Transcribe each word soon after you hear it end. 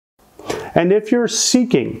And if you're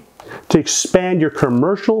seeking to expand your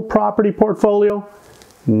commercial property portfolio,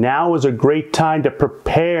 now is a great time to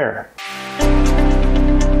prepare.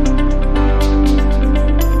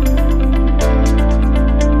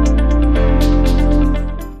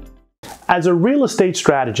 As a real estate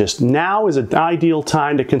strategist, now is an ideal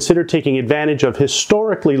time to consider taking advantage of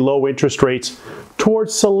historically low interest rates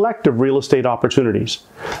towards selective real estate opportunities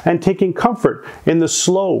and taking comfort in the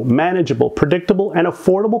slow, manageable, predictable, and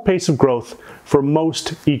affordable pace of growth for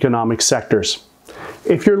most economic sectors.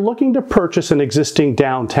 If you're looking to purchase an existing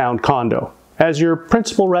downtown condo as your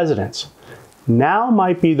principal residence, now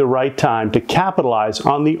might be the right time to capitalize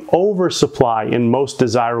on the oversupply in most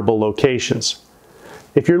desirable locations.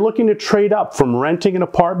 If you're looking to trade up from renting an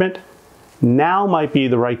apartment, now might be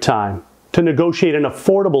the right time to negotiate an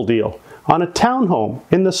affordable deal on a townhome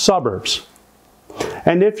in the suburbs.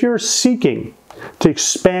 And if you're seeking to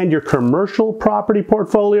expand your commercial property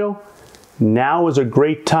portfolio, now is a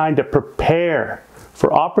great time to prepare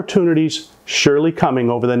for opportunities surely coming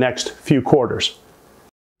over the next few quarters.